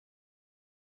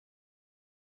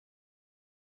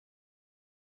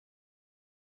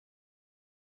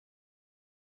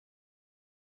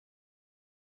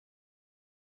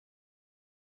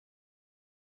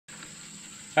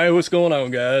Hey, what's going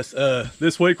on, guys?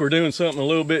 This week we're doing something a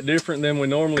little bit different than we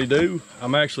normally do.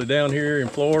 I'm actually down here in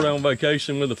Florida on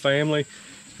vacation with the family,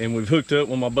 and we've hooked up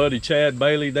with my buddy Chad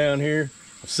Bailey down here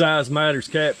of SIZEMATTERS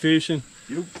Catfishing.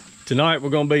 Yep. Tonight we're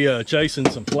going to be chasing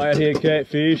some flathead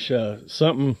catfish,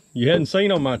 something you hadn't seen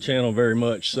on my channel very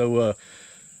much. So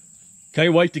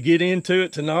can't wait to get into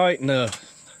it tonight. And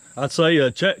I'd say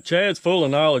Chad's full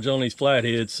of knowledge on these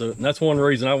flatheads, so that's one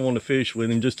reason I wanted to fish with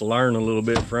him, just to learn a little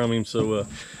bit from him. So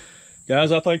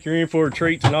guys, I think you're in for a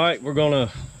treat tonight. We're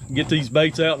gonna get these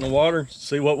baits out in the water,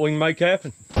 see what we can make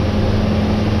happen. Now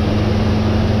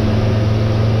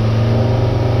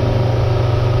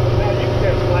you can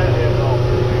catch flatheads all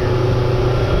through here.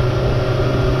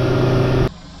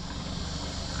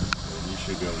 You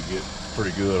should be able to get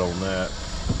pretty good on that.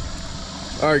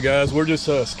 All right, guys, we're just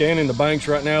scanning the banks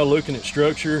right now, looking at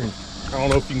structure. And I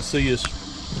don't know if you can see us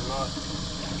or not.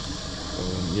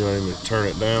 You want me to turn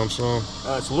it down some?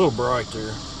 It's a little bright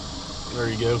there. There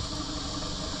you go.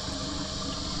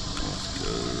 Let's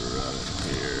go right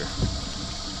in here.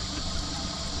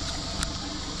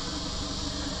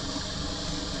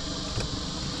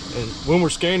 And when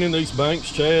we're scanning these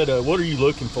banks, Chad, what are you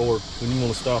looking for when you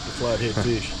want to stop a flathead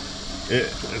fish?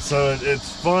 So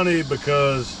it's funny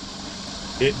because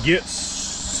it gets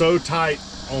so tight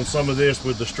on some of this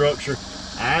with the structure.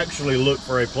 I actually look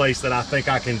for a place that I think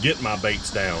I can get my baits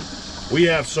down. We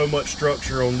have so much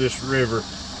structure on this river,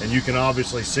 and you can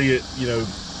obviously see it, you know,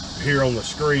 here on the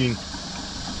screen.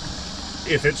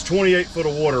 If it's 28 foot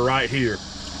of water right here,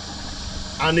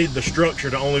 I need the structure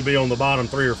to only be on the bottom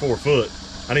 3 or 4 foot.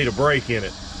 I need a break in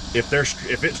it. If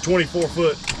it's 24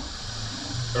 foot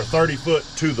or 30 foot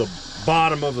to the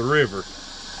bottom of the river,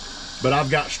 but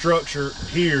I've got structure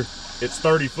here, it's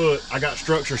 30 foot, I got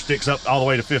structure sticks up all the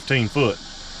way to 15 foot.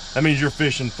 That means you're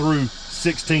fishing through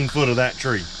 16 foot of that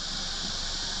tree.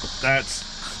 That's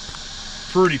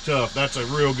pretty tough. That's a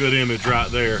real good image right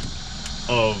there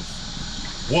of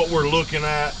what we're looking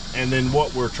at and then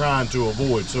what we're trying to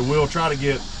avoid. So we'll try to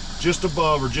get just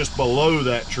above or just below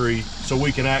that tree so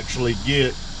we can actually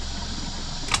get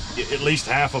at least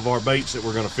half of our baits that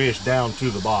we're going to fish down to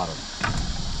the bottom.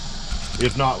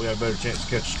 If not, we have a better chance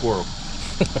to catch a squirrel.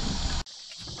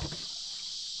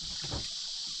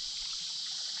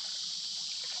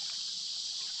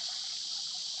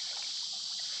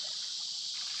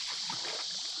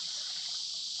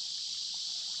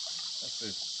 That's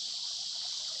it.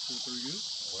 Pretty good.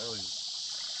 Well, he's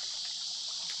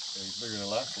bigger than the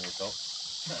last one we caught.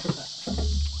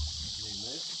 Need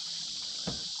this?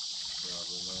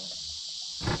 Probably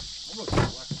not. I'm looking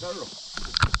like a turtle.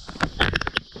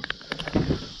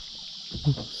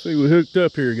 See, we hooked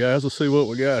up here, guys. Let's see what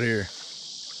we got here.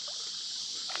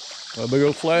 A big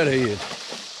old flathead.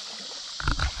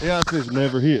 Yeah, that fish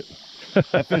never hit.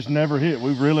 That fish never hit.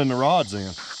 We were reeling the rods in.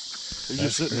 He's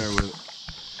just sitting there with it.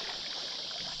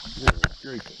 Yeah,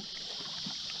 great.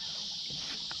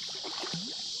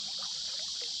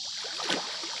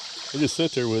 He just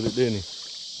sat there with it, didn't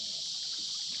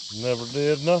he? Never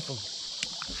did nothing.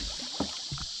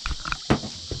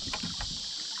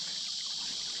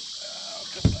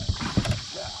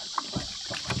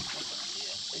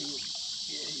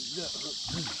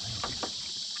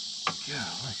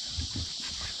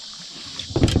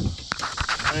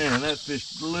 Man, that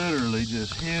fish literally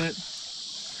just hit it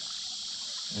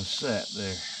and sat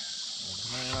there.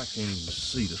 Man, I can't even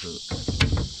see the hook.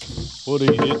 What did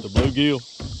he hit, the bluegill?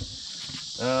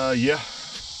 Yeah.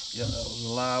 Yeah, that was a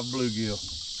live bluegill.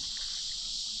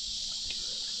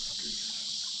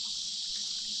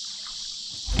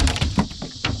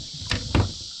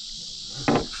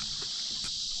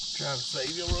 Trying to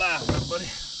save your life, everybody.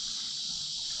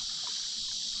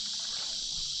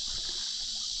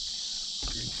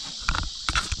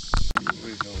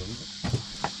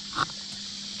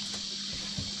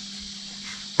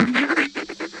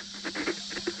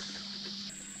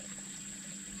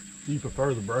 Do you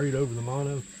prefer the braid over the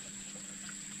mono?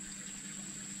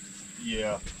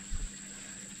 Yeah,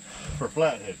 for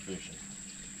flathead fishing,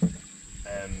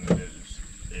 and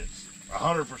it's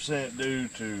 100% due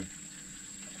to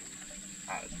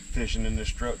fishing in this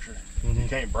structure. You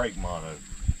can't break mono.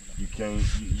 You can't.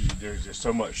 There's just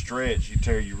so much stretch. You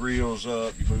tear your reels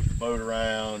up. You move the boat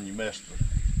around. You mess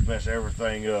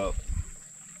everything up.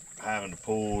 Having to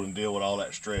pull and deal with all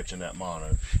that stretch in that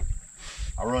mono.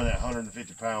 I run that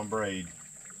 150 pound braid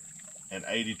and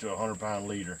 80 to 100 pound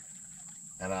leader,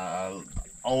 and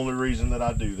only reason that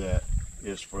I do that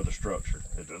is for the structure.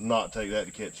 It does not take that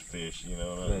to catch a fish, you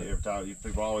know. Right. Every time,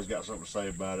 people always got something to say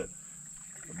about it,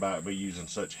 about me using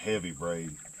such heavy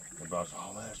braid. Everybody's,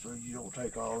 oh, that's, you don't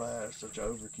take all that, it's such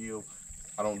overkill.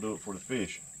 I don't do it for the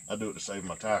fish. I do it to save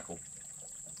my tackle.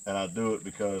 And I do it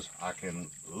because I can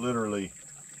literally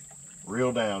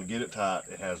reel down, get it tight.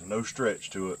 It has no stretch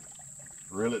to it.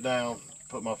 Reel it down,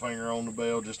 put my finger on the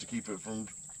bell just to keep it from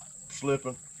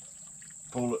slipping.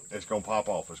 Pull it, it's gonna pop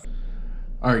off.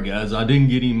 Alright guys, I didn't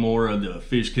get any more of the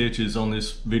fish catches on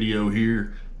this video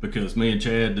here because me and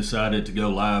Chad decided to go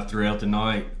live throughout the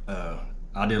night.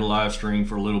 I did a live stream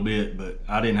for a little bit, but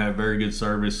I didn't have very good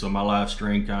service, so my live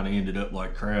stream kind of ended up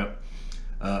like crap.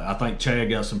 I think Chad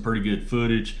got some pretty good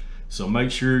footage, so make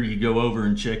sure you go over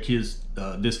and check his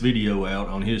this video out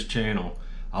on his channel.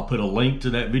 I'll put a link to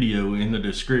that video in the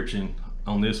description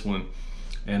on this one,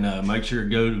 and make sure to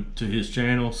go to his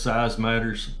channel,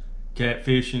 SIZEMATTERS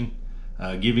Catfishing.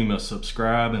 Give him a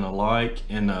subscribe and a like,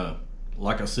 and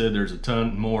like I said, there's a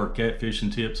ton more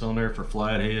catfishing tips on there for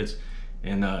flatheads,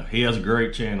 and he has a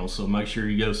great channel, so make sure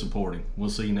you go support him. We'll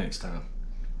see you next time.